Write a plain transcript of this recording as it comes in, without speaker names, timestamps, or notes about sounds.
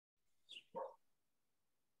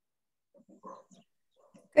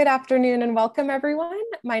Good afternoon and welcome everyone.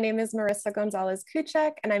 My name is Marissa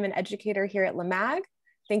Gonzalez-Kuchek and I'm an educator here at LAMAG.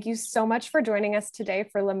 Thank you so much for joining us today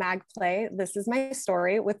for LAMAG Play, This Is My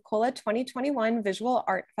Story with C.O.L.A 2021 Visual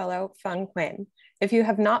Art Fellow Phung Huynh. If you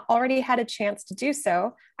have not already had a chance to do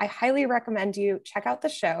so, I highly recommend you check out the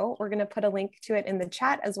show. We're gonna put a link to it in the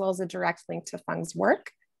chat as well as a direct link to Phung's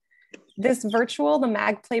work. This virtual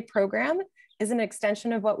LAMAG Play program is an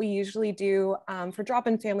extension of what we usually do for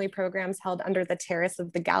drop-in family programs held under the terrace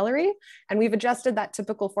of the gallery. And we've adjusted that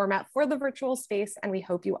typical format for the virtual space and we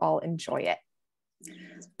hope you all enjoy it.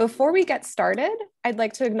 Before we get started, I'd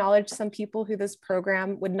like to acknowledge some people who this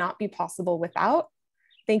program would not be possible without.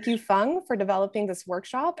 Thank you, Phung, for developing this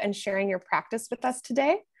workshop and sharing your practice with us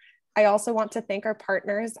today. I also want to thank our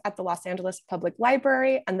partners at the Los Angeles Public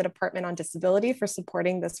Library and the Department on Disability for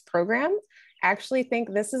supporting this program. I actually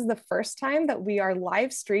think this is the first time that we are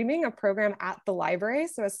live streaming a program at the library.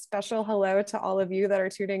 So a special hello to all of you that are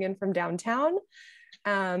tuning in from downtown.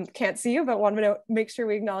 Can't see you, but want to make sure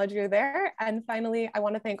we acknowledge you're there. And finally, I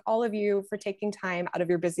want to thank all of you for taking time out of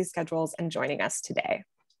your busy schedules and joining us today.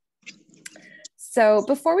 So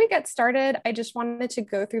before we get started, I just wanted to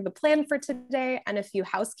go through the plan for today and a few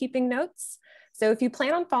housekeeping notes. So if you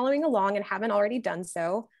plan on following along and haven't already done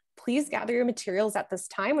so, please gather your materials at this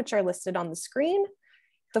time, which are listed on the screen.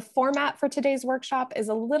 The format for today's workshop is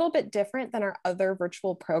a little bit different than our other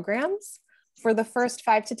virtual programs. For the first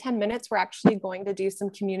 5 to 10 minutes, we're actually going to do some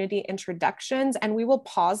community introductions and we will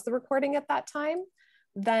pause the recording at that time.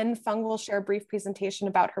 Then Phung will share a brief presentation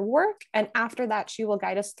about her work. And after that, she will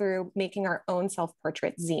guide us through making our own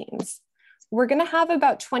self-portrait zines. We're gonna have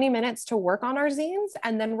about 20 minutes to work on our zines,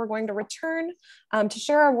 and then we're going to return to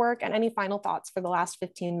share our work and any final thoughts for the last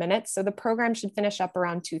 15 minutes. So the program should finish up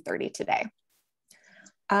around 2:30 today.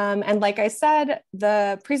 And like I said,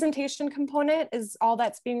 the presentation component is all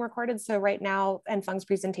that's being recorded. So right now, and Phung's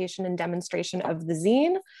presentation and demonstration of the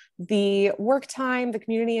zine, the work time, the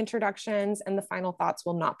community introductions, and the final thoughts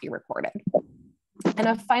will not be recorded. And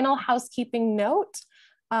a final housekeeping note,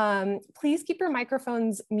 please keep your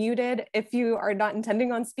microphones muted if you are not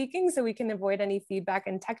intending on speaking so we can avoid any feedback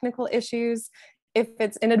and technical issues. If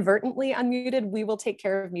it's inadvertently unmuted, we will take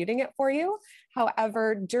care of muting it for you.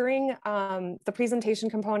 However, during the presentation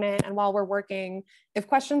component and while we're working, if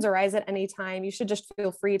questions arise at any time, you should just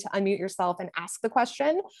feel free to unmute yourself and ask the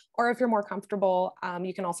question. Or if you're more comfortable,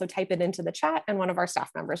 you can also type it into the chat and one of our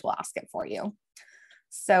staff members will ask it for you.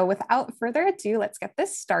 So without further ado, let's get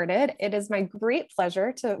this started. It is my great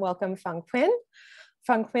pleasure to welcome Phung Huynh.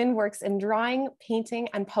 Phung Huynh works in drawing, painting,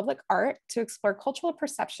 and public art to explore cultural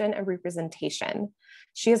perception and representation.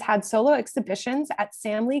 She has had solo exhibitions at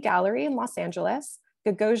C.O.L.A Gallery in Los Angeles,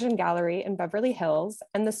 Gagosian Gallery in Beverly Hills,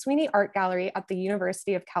 and the Sweeney Art Gallery at the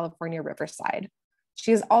University of California, Riverside. She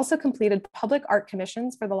has also completed public art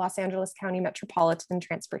commissions for the Los Angeles County Metropolitan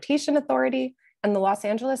Transportation Authority and the Los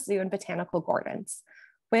Angeles Zoo and Botanical Gardens.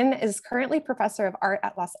 Huynh is currently professor of art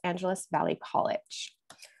at Los Angeles Valley College.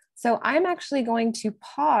 So I'm actually going to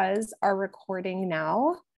pause our recording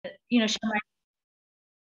now.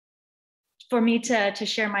 For me to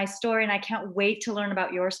share my story, and I can't wait to learn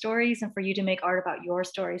about your stories and for you to make art about your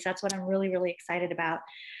stories. That's what I'm really, really excited about.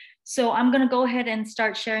 So I'm gonna go ahead and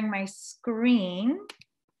start sharing my screen.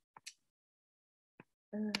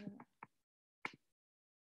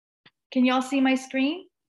 Can y'all see my screen?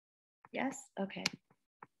 Yes, okay.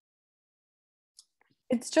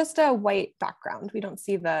 It's just a white background. We don't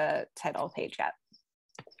see the title page yet.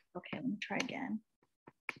 Okay, let me try again.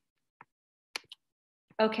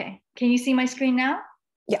 Okay, can you see my screen now?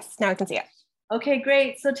 Yes, now I can see it. Okay,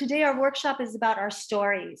 great. So today our workshop is about our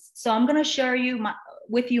stories. So I'm gonna share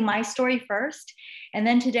with you my story first. And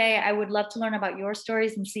then today I would love to learn about your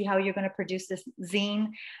stories and see how you're gonna produce this zine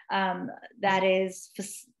that is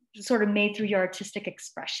sort of made through your artistic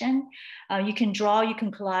expression. You can draw, you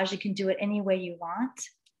can collage, you can do it any way you want.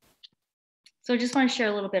 So I just want to share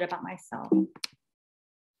a little bit about myself.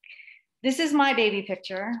 This is my baby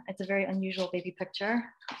picture. It's a very unusual baby picture.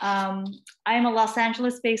 I am a Los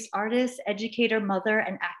Angeles-based artist, educator, mother,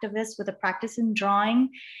 and activist with a practice in drawing,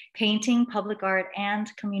 painting, public art,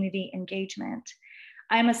 and community engagement.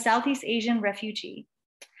 I am a Southeast Asian refugee.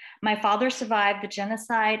 My father survived the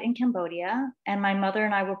genocide in Cambodia, and my mother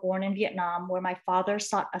and I were born in Vietnam, where my father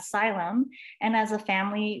sought asylum, and as a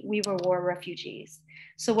family, we were war refugees.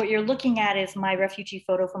 So what you're looking at is my refugee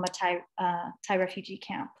photo from a Thai refugee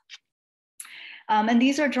camp. And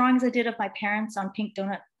these are drawings I did of my parents on pink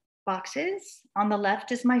donut boxes. On the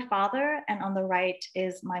left is my father, and on the right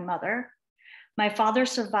is my mother. My father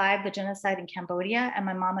survived the genocide in Cambodia, and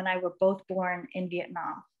my mom and I were both born in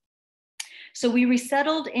Vietnam. So we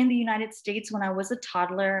resettled in the United States when I was a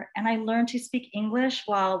toddler, and I learned to speak English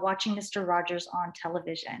while watching Mr. Rogers on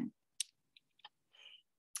television.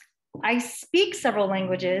 I speak several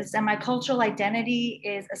languages, and my cultural identity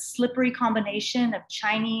is a slippery combination of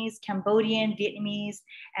Chinese, Cambodian, Vietnamese,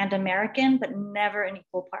 and American, but never in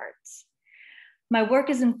equal parts. My work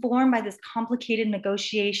is informed by this complicated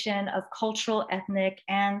negotiation of cultural, ethnic,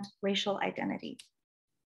 and racial identity.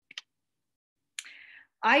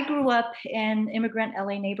 I grew up in immigrant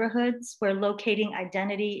LA neighborhoods where locating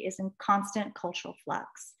identity is in constant cultural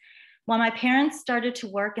flux. When my parents started to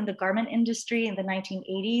work in the garment industry in the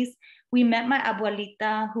 1980s, we met my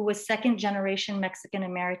abuelita, who was second generation Mexican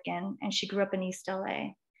American, and she grew up in East LA.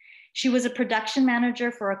 She was a production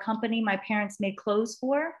manager for a company my parents made clothes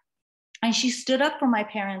for, and she stood up for my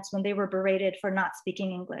parents when they were berated for not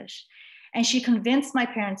speaking English. And she convinced my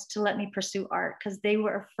parents to let me pursue art because they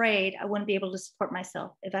were afraid I wouldn't be able to support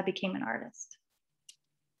myself if I became an artist.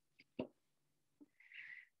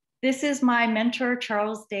 This is my mentor,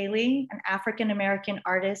 Charles Daly, an African-American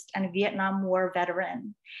artist and Vietnam War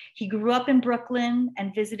veteran. He grew up in Brooklyn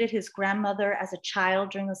and visited his grandmother as a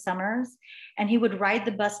child during the summers, and he would ride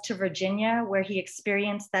the bus to Virginia, where he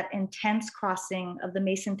experienced that intense crossing of the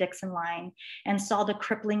Mason-Dixon line and saw the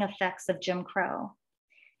crippling effects of Jim Crow.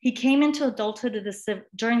 He came into adulthood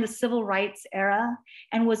during the civil rights era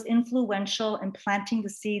and was influential in planting the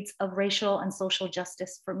seeds of racial and social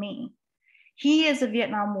justice for me. He is a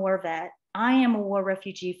Vietnam War vet. I am a war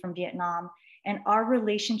refugee from Vietnam, and our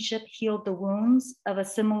relationship healed the wounds of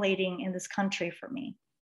assimilating in this country for me.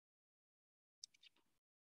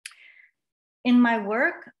 In my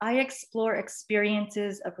work, I explore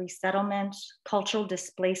experiences of resettlement, cultural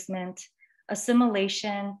displacement,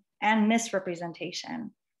 assimilation, and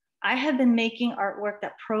misrepresentation. I have been making artwork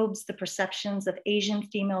that probes the perceptions of Asian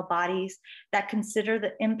female bodies that consider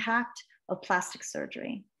the impact of plastic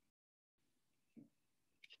surgery.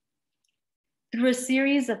 Through a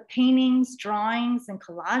series of paintings, drawings, and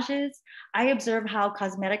collages, I observe how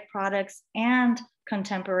cosmetic products and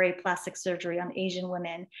contemporary plastic surgery on Asian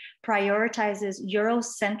women prioritizes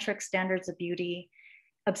Eurocentric standards of beauty,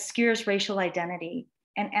 obscures racial identity,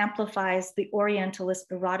 and amplifies the Orientalist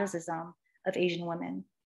eroticism of Asian women.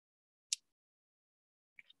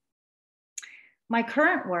 My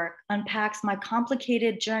current work unpacks my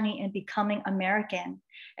complicated journey in becoming American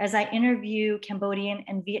as I interview Cambodian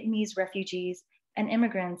and Vietnamese refugees and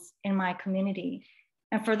immigrants in my community.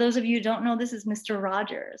 And for those of you who don't know, this is Mr.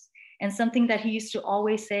 Rogers. And something that he used to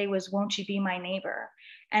always say was, "Won't you be my neighbor?"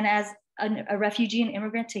 And as a refugee and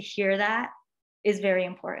immigrant, to hear that is very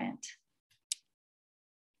important.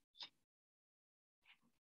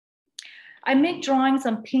 I make drawings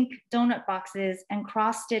on pink donut boxes and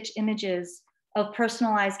cross-stitch images of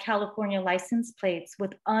personalized California license plates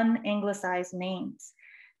with un-anglicized names.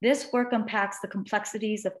 This work unpacks the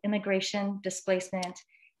complexities of immigration, displacement,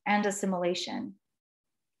 and assimilation.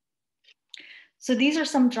 So these are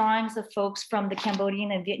some drawings of folks from the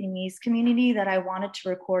Cambodian and Vietnamese community that I wanted to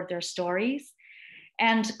record their stories.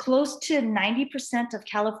 And close to 90% of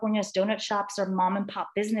California's donut shops are mom and pop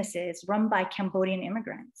businesses run by Cambodian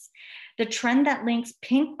immigrants. The trend that links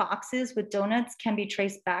pink boxes with donuts can be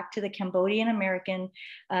traced back to the Cambodian American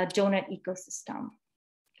donut ecosystem.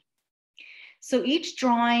 So each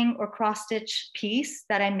drawing or cross-stitch piece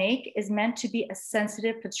that I make is meant to be a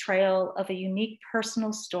sensitive portrayal of a unique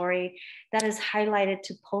personal story that is highlighted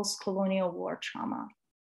to post-colonial war trauma.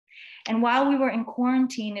 And while we were in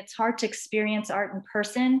quarantine, it's hard to experience art in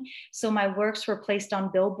person. So my works were placed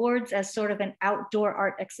on billboards as sort of an outdoor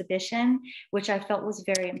art exhibition, which I felt was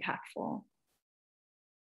very impactful.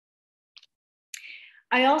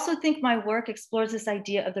 I also think my work explores this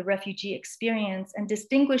idea of the refugee experience and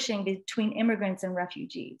distinguishing between immigrants and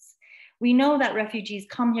refugees. We know that refugees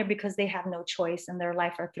come here because they have no choice and their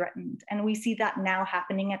life are threatened. And we see that now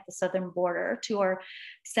happening at the southern border to our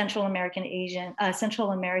Central American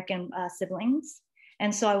siblings.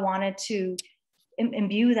 And so I wanted to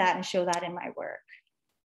imbue that and show that in my work.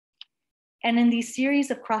 And in these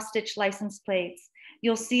series of cross-stitch license plates,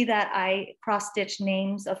 you'll see that I cross-stitch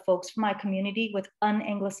names of folks from my community with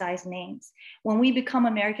un-anglicized names. When we become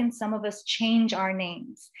Americans, some of us change our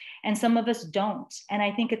names and some of us don't. And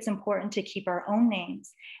I think it's important to keep our own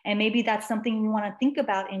names. And maybe that's something you want to think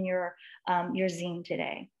about in your zine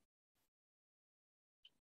today.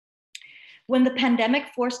 When the pandemic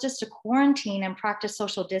forced us to quarantine and practice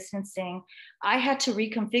social distancing, I had to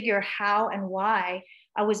reconfigure how and why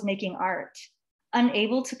I was making art.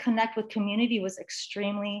 Unable to connect with community was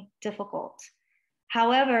extremely difficult.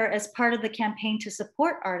 However, as part of the campaign to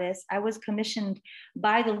support artists, I was commissioned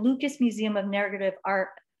by the Lucas Museum of Narrative Art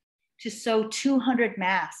to sew 200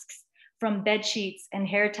 masks from bed sheets and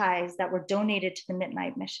hair ties that were donated to the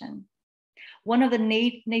Midnight Mission, one of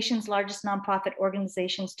the nation's largest nonprofit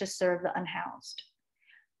organizations to serve the unhoused.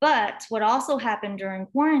 But what also happened during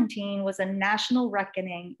quarantine was a national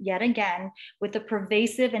reckoning, yet again, with the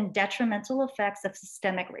pervasive and detrimental effects of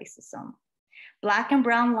systemic racism. Black and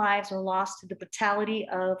brown lives were lost to the brutality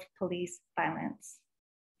of police violence.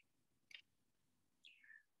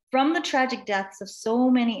 From the tragic deaths of so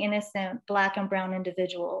many innocent Black and brown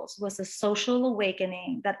individuals was a social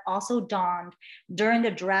awakening that also dawned during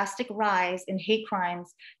the drastic rise in hate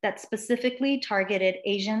crimes that specifically targeted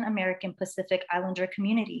Asian American Pacific Islander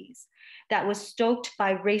communities, that was stoked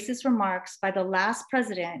by racist remarks by the last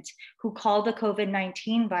president who called the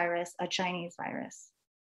COVID-19 virus a Chinese virus.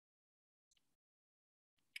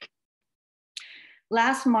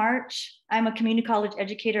 Last March, I'm a community college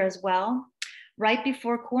educator as well. Right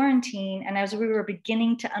before quarantine, and as we were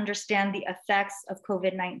beginning to understand the effects of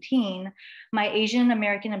COVID-19, my Asian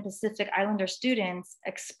American and Pacific Islander students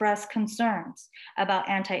expressed concerns about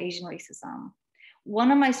anti-Asian racism. One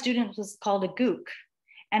of my students was called a gook,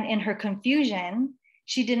 and in her confusion,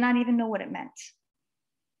 she did not even know what it meant.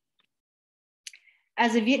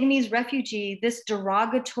 As a Vietnamese refugee, this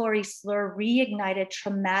derogatory slur reignited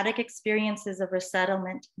traumatic experiences of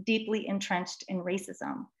resettlement deeply entrenched in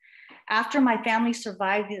racism. After my family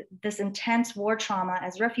survived this intense war trauma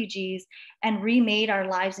as refugees and remade our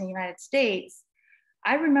lives in the United States,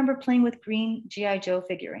 I remember playing with green G.I. Joe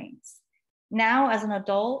figurines. Now, as an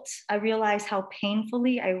adult, I realize how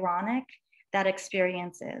painfully ironic that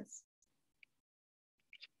experience is.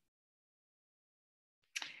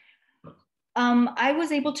 I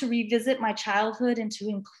was able to revisit my childhood and to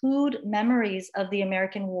include memories of the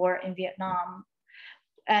American War in Vietnam.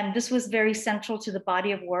 And this was very central to the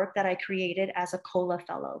body of work that I created as a C.O.L.A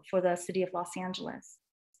fellow for the city of Los Angeles.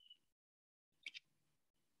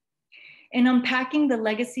 In unpacking the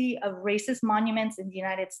legacy of racist monuments in the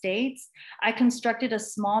United States, I constructed a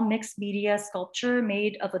small mixed media sculpture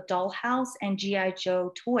made of a dollhouse and G.I.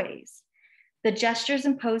 Joe toys. The gestures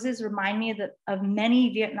and poses remind me of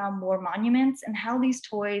many Vietnam War monuments and how these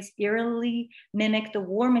toys eerily mimic the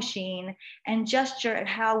war machine and gesture at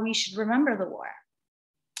how we should remember the war.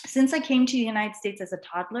 Since I came to the United States as a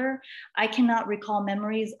toddler, I cannot recall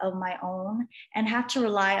memories of my own and have to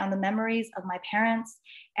rely on the memories of my parents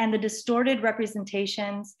and the distorted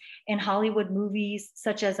representations in Hollywood movies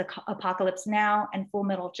such as Apocalypse Now and Full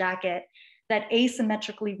Metal Jacket that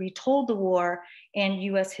asymmetrically retold the war in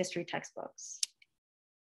US history textbooks.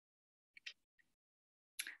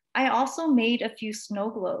 I also made a few snow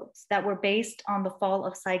globes that were based on the fall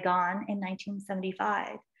of Saigon in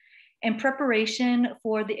 1975. In preparation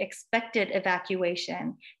for the expected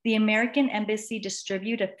evacuation, the American Embassy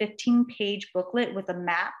distributed a 15-page booklet with a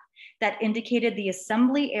map that indicated the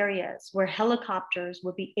assembly areas where helicopters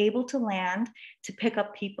would be able to land to pick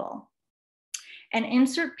up people. An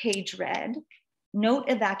insert page read, "Note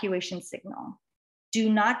evacuation signal.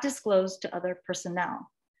 Do not disclose to other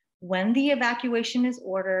personnel. When the evacuation is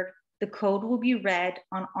ordered, the code will be read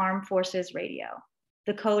on Armed Forces radio.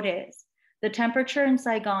 The code is, the temperature in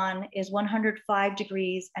Saigon is 105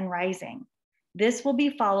 degrees and rising. This will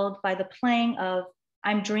be followed by the playing of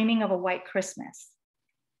I'm Dreaming of a White Christmas."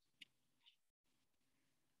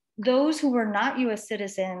 Those who were not US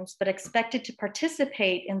citizens but expected to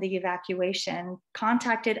participate in the evacuation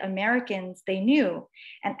contacted Americans they knew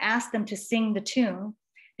and asked them to sing the tune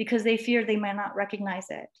because they feared they might not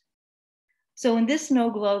recognize it. So in this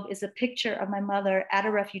snow globe is a picture of my mother at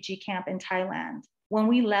a refugee camp in Thailand. When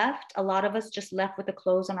we left, a lot of us just left with the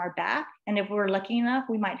clothes on our back. And if we were lucky enough,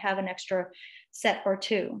 we might have an extra set or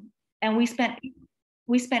two. And we spent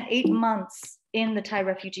 8 months in the Thai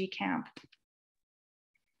refugee camp.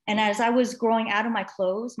 And as I was growing out of my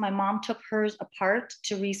clothes, my mom took hers apart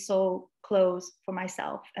to resew clothes for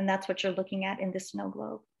myself. And that's what you're looking at in this snow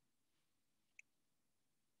globe.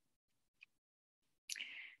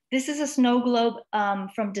 This is a snow globe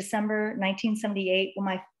from December 1978 when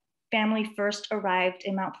my family first arrived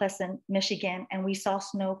in Mount Pleasant, Michigan, and we saw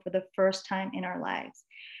snow for the first time in our lives.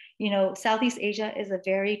 You know, Southeast Asia is a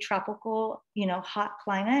very tropical, hot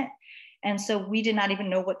climate. And so we did not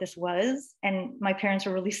even know what this was. And my parents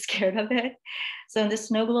were really scared of it. So in this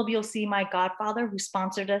snow globe, you'll see my godfather who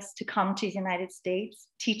sponsored us to come to the United States,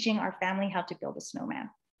 teaching our family how to build a snowman.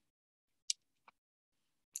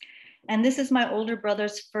 And this is my older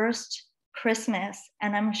brother's first Christmas.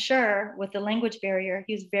 And I'm sure with the language barrier,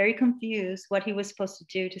 he was very confused what he was supposed to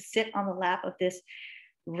do to sit on the lap of this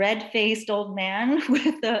red-faced old man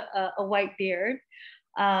with a white beard.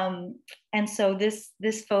 And so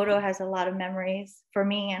this photo has a lot of memories for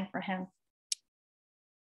me and for him.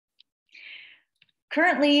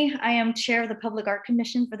 Currently, I am chair of the Public Art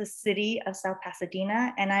Commission for the City of South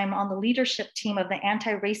Pasadena, and I am on the leadership team of the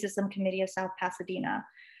Anti-Racism Committee of South Pasadena.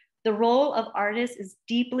 The role of artist is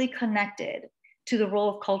deeply connected to the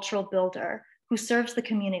role of cultural builder who serves the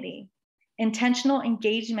community. Intentional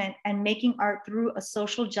engagement and making art through a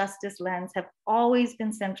social justice lens have always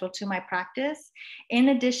been central to my practice, in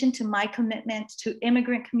addition to my commitment to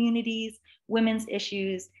immigrant communities, women's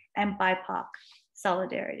issues, and BIPOC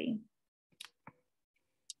solidarity.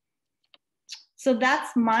 So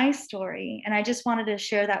that's my story, and I just wanted to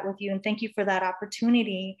share that with you, and thank you for that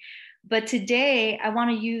opportunity. But today, I want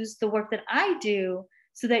to use the work that I do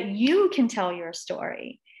so that you can tell your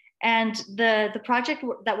story. And the project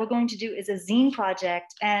that we're going to do is a zine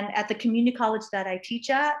project, and at the community college that I teach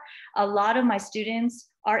at, a lot of my students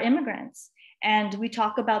are immigrants, and we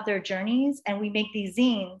talk about their journeys, and we make these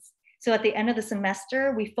zines. So at the end of the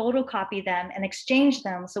semester, we photocopy them and exchange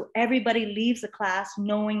them so everybody leaves the class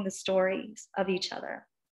knowing the stories of each other.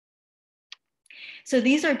 So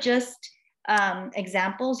these are just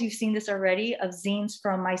examples, you've seen this already, of zines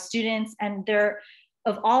from my students, and they're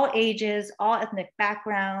of all ages, all ethnic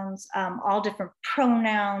backgrounds, all different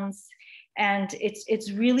pronouns. And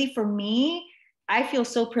it's really, for me, I feel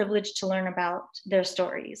so privileged to learn about their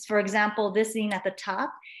stories. For example, this zine at the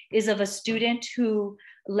top is of a student who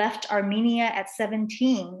left Armenia at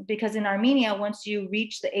 17, because in Armenia, once you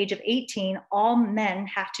reach the age of 18, all men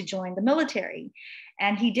have to join the military.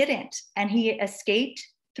 And he didn't, and he escaped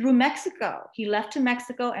through Mexico. He left to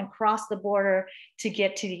Mexico and crossed the border to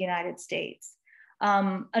get to the United States.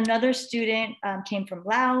 Another student came from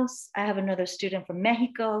Laos. I have another student from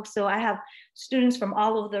Mexico. So I have students from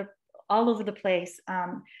all over the place.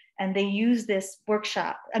 And they use this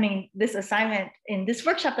workshop, this assignment in this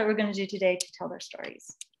workshop that we're going to do today to tell their stories.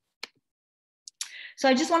 So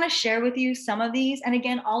I just want to share with you some of these. And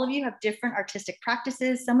again, all of you have different artistic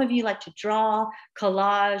practices. Some of you like to draw,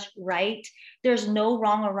 collage, write. There's no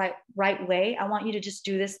wrong or right way. I want you to just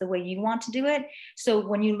do this the way you want to do it. So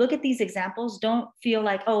when you look at these examples, don't feel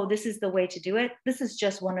like, oh, this is the way to do it. This is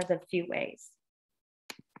just one of the few ways.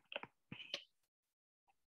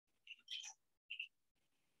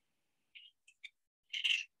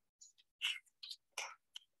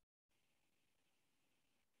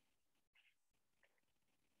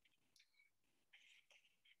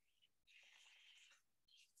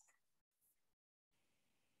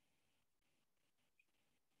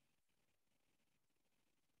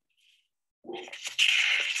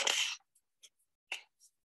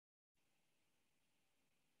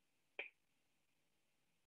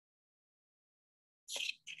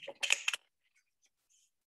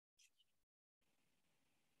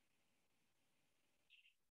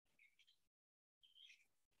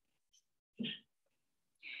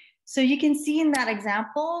 So you can see in that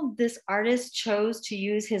example, this artist chose to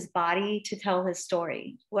use his body to tell his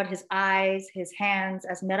story, what his eyes, his hands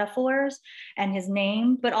as metaphors, and his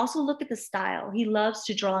name, but also look at the style. He loves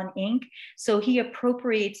to draw in ink, so he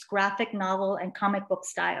appropriates graphic novel and comic book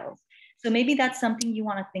styles. So maybe that's something you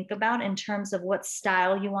want to think about in terms of what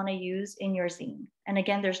style you want to use in your zine. And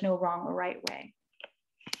again, there's no wrong or right way.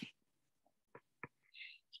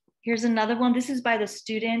 Here's another one. This is by the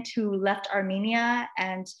student who left Armenia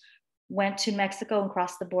and went to Mexico and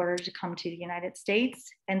crossed the border to come to the United States.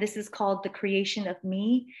 And this is called The Creation of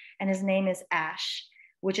Me. And his name is Ash,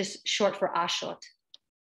 which is short for Ashot.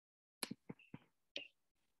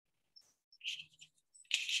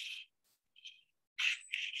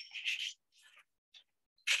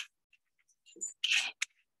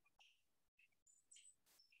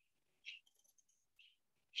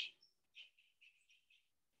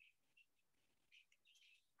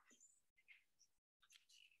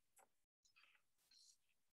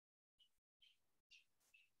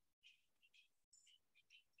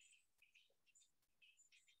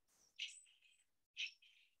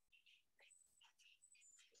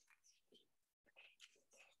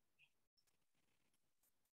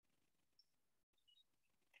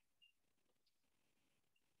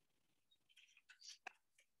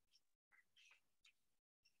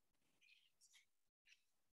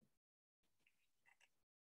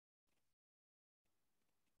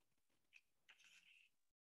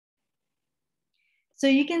 So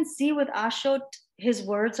you can see with Ashot, his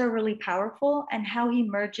words are really powerful and how he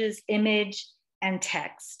merges image and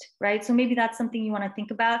text, right? So maybe that's something you want to think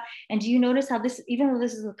about. And do you notice how this, even though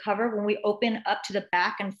this is a cover, when we open up to the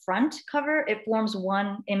back and front cover, it forms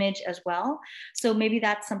one image as well. So maybe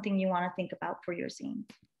that's something you want to think about for your zine.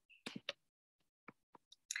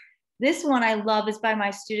 This one I love is by my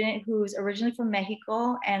student who's originally from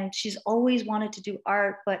Mexico, and she's always wanted to do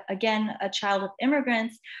art, but again, a child of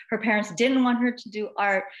immigrants. Her parents didn't want her to do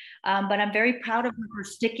art, but I'm very proud of her for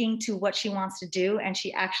sticking to what she wants to do, and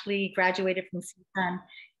she actually graduated from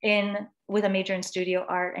C.O.L.A with a major in studio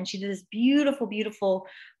art, and she did this beautiful, beautiful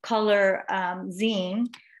color zine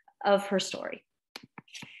of her story.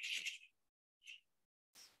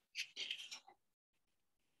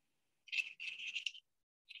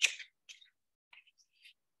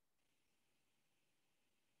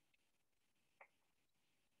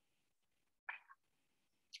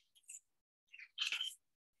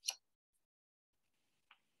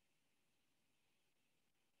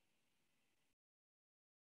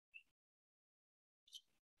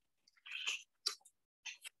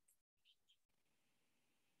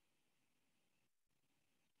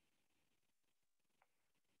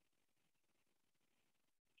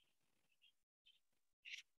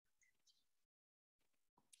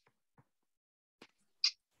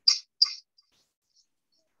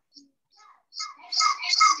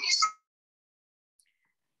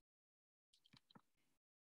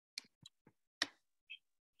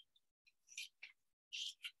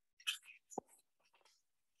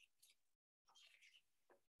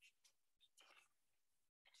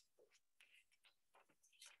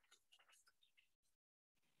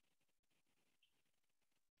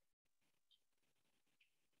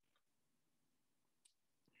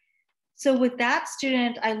 So with that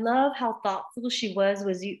student, I love how thoughtful she was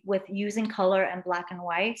with using color and black and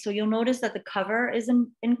white. So you'll notice that the cover is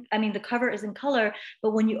the cover is in color,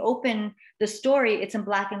 but when you open the story, it's in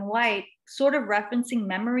black and white, sort of referencing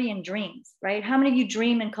memory and dreams, right? How many of you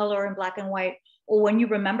dream in color or in black and white? Or when you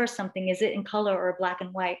remember something, is it in color or black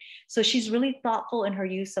and white? So she's really thoughtful in her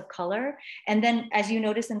use of color. And then as you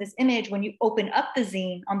notice in this image, when you open up the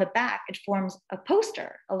zine on the back, it forms a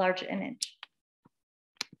poster, a larger image.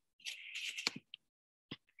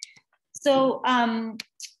 So I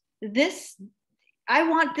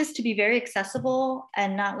want this to be very accessible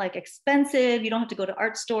and not like expensive. You don't have to go to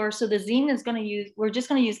art store. So the zine is we're just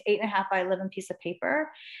gonna use 8.5 by 11 piece of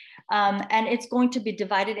paper. And it's going to be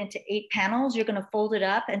divided into 8 panels. You're gonna fold it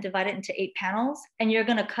up and divide it into 8 panels. And you're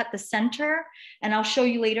gonna cut the center. And I'll show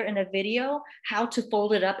you later in the video how to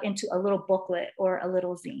fold it up into a little booklet or a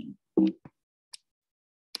little zine.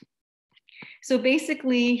 So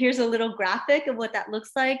basically, here's a little graphic of what that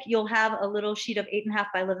looks like. You'll have a little sheet of 8.5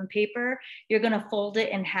 by 11 paper. You're gonna fold it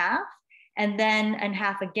in half and then in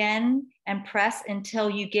half again and press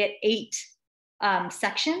until you get 8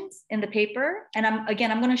 sections in the paper. And I'm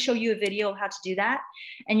gonna show you a video of how to do that.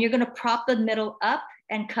 And you're gonna prop the middle up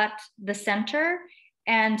and cut the center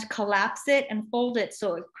and collapse it and fold it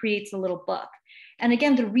so it creates a little book. And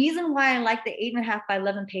again, the reason why I like the 8.5 by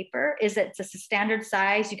 11 paper is that it's a standard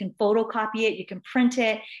size. You can photocopy it, you can print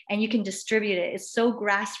it, and you can distribute it. It's so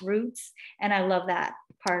grassroots, and I love that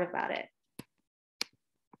part about it.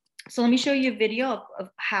 So let me show you a video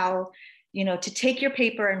of how, to take your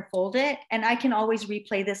paper and fold it. And I can always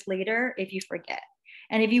replay this later if you forget.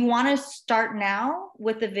 And if you want to start now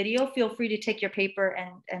with the video, feel free to take your paper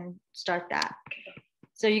and start that.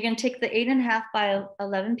 So you're going to take the 8.5 by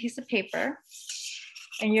 11 piece of paper,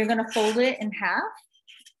 and you're gonna fold it in half,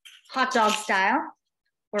 hot dog style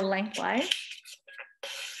or lengthwise.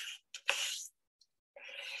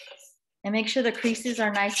 And make sure the creases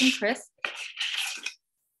are nice and crisp.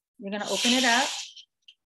 You're gonna open it up,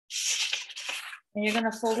 and you're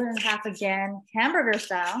gonna fold it in half again, hamburger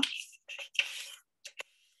style.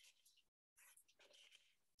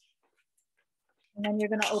 And then you're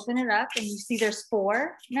gonna open it up, and you see there's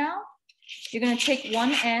 4 now. You're gonna take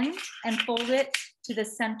one end and fold it to the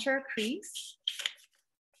center crease.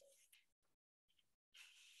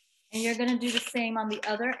 And you're gonna do the same on the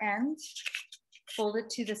other end. Fold it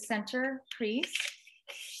to the center crease.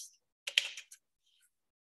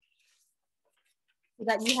 So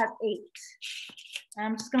that you have 8. And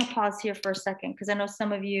I'm just gonna pause here for a second because I know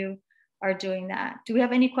some of you are doing that. Do we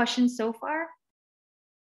have any questions so far?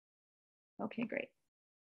 Okay, great.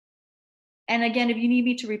 And again, if you need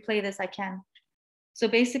me to replay this, I can. So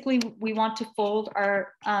basically, we want to fold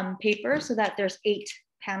our paper so that there's 8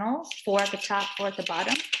 panels, 4 at the top, 4 at the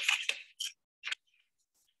bottom.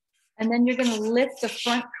 And then you're gonna lift the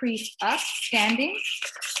front crease up, standing.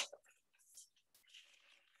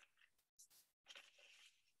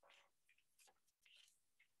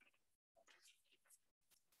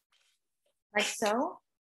 Like so.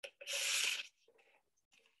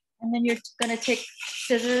 And then you're gonna take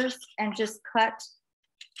scissors and just cut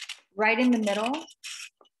right in the middle.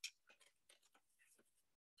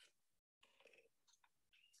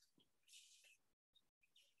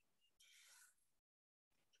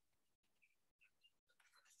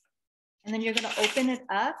 And then you're going to open it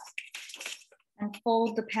up and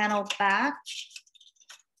fold the panel back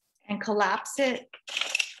and collapse it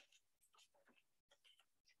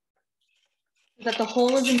so that the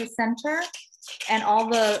hole is in the center and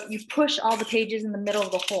you push all the pages in the middle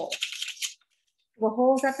of the hole. The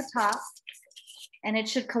hole's at the top and it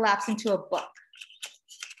should collapse into a book.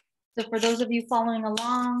 So for those of you following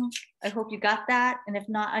along, I hope you got that. And if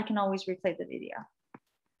not, I can always replay the video.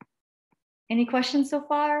 Any questions so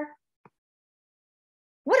far?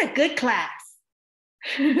 What a good class.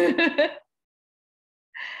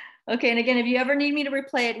 Okay, and again, if you ever need me to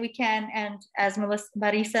replay it, we can. And as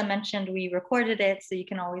Marisa mentioned, we recorded it, so you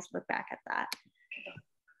can always look back at that.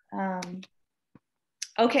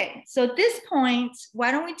 Okay, so at this point,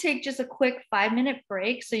 why don't we take just a quick 5-minute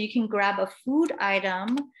break so you can grab a food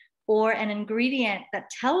item or an ingredient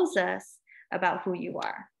that tells us about who you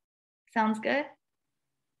are. Sounds good?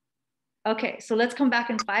 Okay, so let's come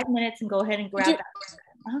back in 5 minutes and go ahead and grab that.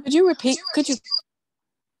 Could you repeat? Could you?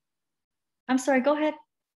 I'm sorry, go ahead.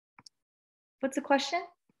 What's the question?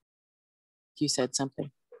 You said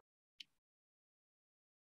something.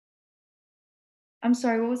 I'm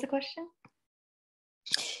sorry, what was the question?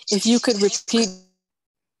 If you could repeat.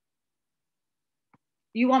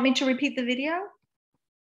 You want me to repeat the video?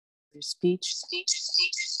 Your speech.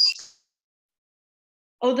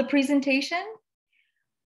 Oh, the presentation?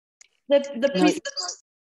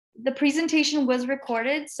 The presentation was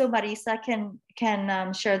recorded, so Marisa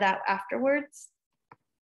can share that afterwards.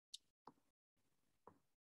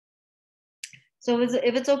 So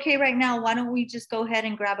if it's okay right now, why don't we just go ahead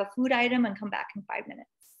and grab a food item and come back in 5 minutes?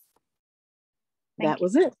 That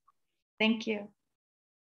was it. Thank you.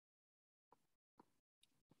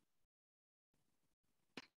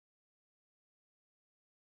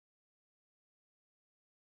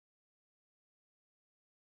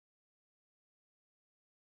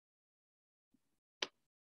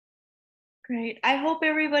 Great. I hope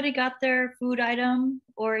everybody got their food item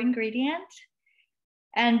or ingredient.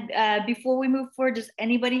 And before we move forward, does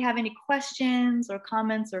anybody have any questions or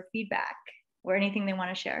comments or feedback or anything they want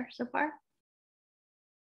to share so far?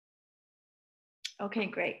 Okay,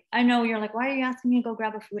 great. I know you're like, why are you asking me to go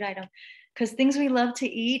grab a food item? Because things we love to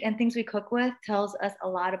eat and things we cook with tells us a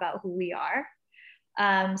lot about who we are.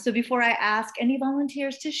 So before I ask any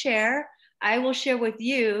volunteers to share, I will share with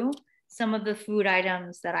you some of the food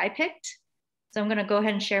items that I picked. So I'm going to go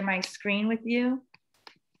ahead and share my screen with you.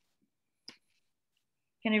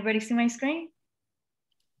 Can everybody see my screen?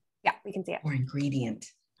 Yeah, we can see it. Or ingredient.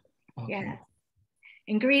 Okay. Yeah.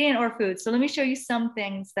 Ingredient or food. So let me show you some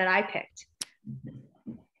things that I picked.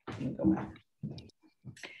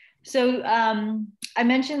 So I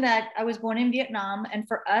mentioned that I was born in Vietnam, and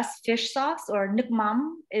for us, fish sauce or nước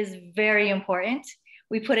mắm is very important.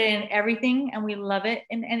 We put it in everything and we love it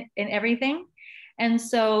in everything. And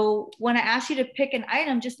so when I ask you to pick an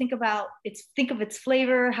item, just think of its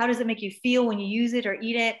flavor. How does it make you feel when you use it or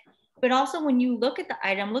eat it? But also when you look at the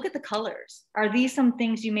item, look at the colors. Are these some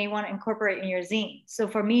things you may want to incorporate in your zine? So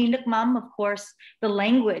for me, nước mắm, of course, the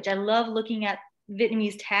language. I love looking at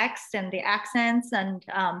Vietnamese text and the accents. And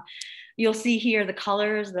you'll see here the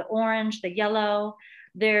colors, the orange, the yellow.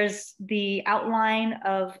 There's the outline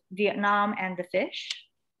of Vietnam and the fish.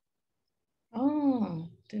 Oh,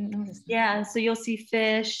 didn't notice that. Yeah, so you'll see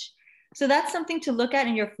fish. So that's something to look at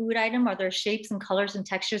in your food item. Are there shapes and colors and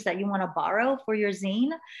textures that you want to borrow for your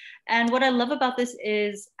zine? And what I love about this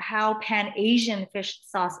is how Pan-Asian fish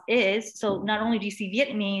sauce is. So not only do you see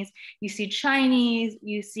Vietnamese, you see Chinese,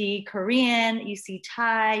 you see Korean, you see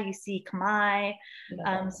Thai, you see Khmer.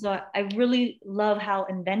 So I really love how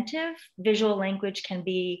inventive visual language can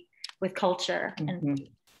be with culture. Mm-hmm. And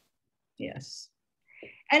yes.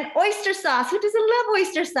 And oyster sauce, who doesn't love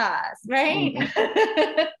oyster sauce, right?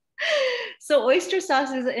 Mm-hmm. So oyster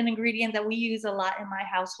sauce is an ingredient that we use a lot in my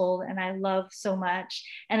household and I love so much.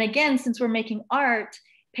 And again, since we're making art,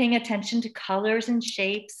 paying attention to colors and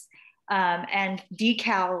shapes and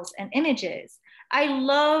decals and images. I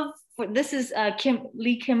love, this is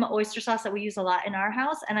Lee Kim oyster sauce that we use a lot in our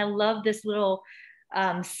house. And I love this little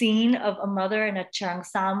scene of a mother in a Chang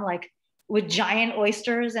Sam, like with giant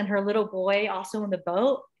oysters and her little boy also in the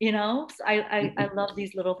boat, you know? So I love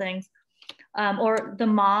these little things. Or the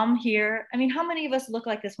mom here. I mean, how many of us look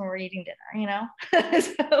like this when we're eating dinner, you know?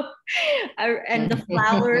 And the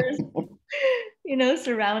flowers, you know,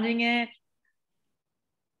 surrounding it.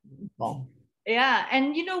 Well. Yeah,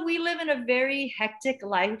 and you know, we live in a very hectic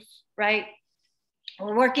life, right?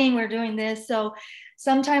 We're working, we're doing this. So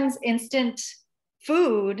sometimes instant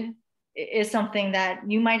food is something that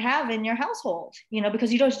you might have in your household, you know,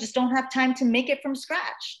 because you just don't have time to make it from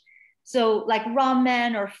scratch. So like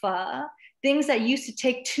ramen or pho, things that used to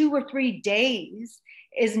take 2 or 3 days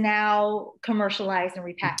is now commercialized and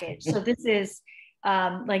repackaged. So this is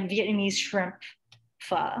like Vietnamese shrimp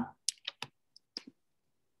pho.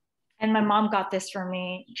 And my mom got this for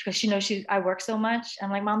me because she knows I work so much. I'm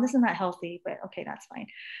like, Mom, this is not healthy, but okay, that's fine.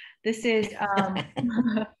 This is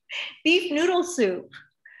beef noodle soup,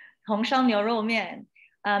 红烧牛肉面.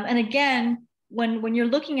 And again, when you're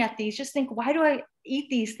looking at these, just think, why do I eat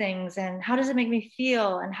these things? And how does it make me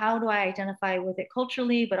feel? And how do I identify with it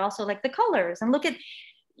culturally, but also like the colors? And look at,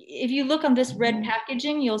 if you look on this red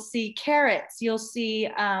packaging, you'll see carrots, you'll see,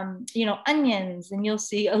 you know, onions, and you'll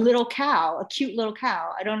see a little cow, a cute little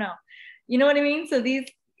cow. I don't know. You know what I mean? So these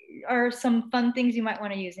are some fun things you might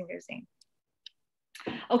want to use in your zine.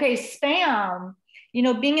 Okay, spam. You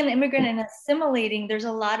know, being an immigrant and assimilating, there's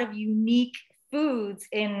a lot of unique foods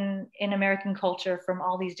in American culture from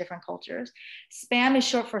all these different cultures. Spam is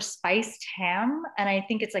short for spiced ham, and I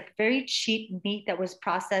think it's like very cheap meat that was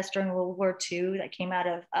processed during World War II that came out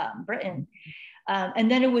of Britain, and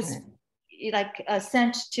then it was like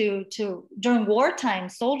sent to during wartime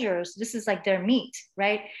soldiers. This is like their meat,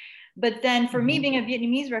 right? But then for me, being a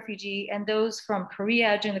Vietnamese refugee and those from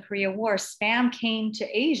Korea during the Korea War, spam came to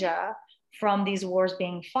Asia from these wars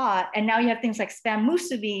being fought. And now you have things like spam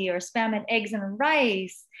musubi or spam and eggs and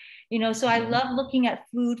rice, you know, so I love looking at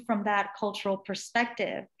food from that cultural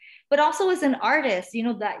perspective. But also as an artist, you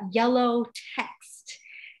know, that yellow text,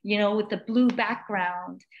 you know, with the blue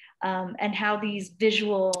background, and how these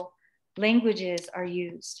visual languages are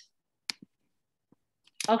used.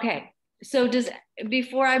 Okay, so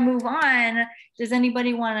before I move on, does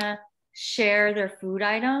anybody want to share their food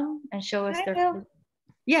item and show us their food?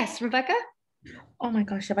 Yes, Rebecca? Oh my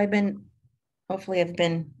gosh, hopefully I've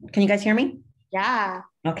been, can you guys hear me? Yeah.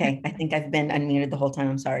 Okay, I think I've been unmuted the whole time,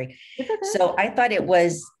 I'm sorry. Okay. So I thought it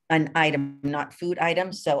was an item, not food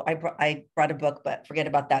item. So I brought a book, but forget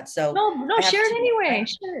about that. So no, share it anyway.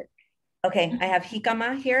 Share it. Okay, I have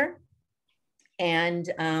jicama here. And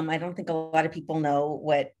I don't think a lot of people know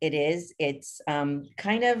what it is. It's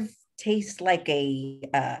kind of tastes like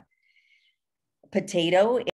a potato.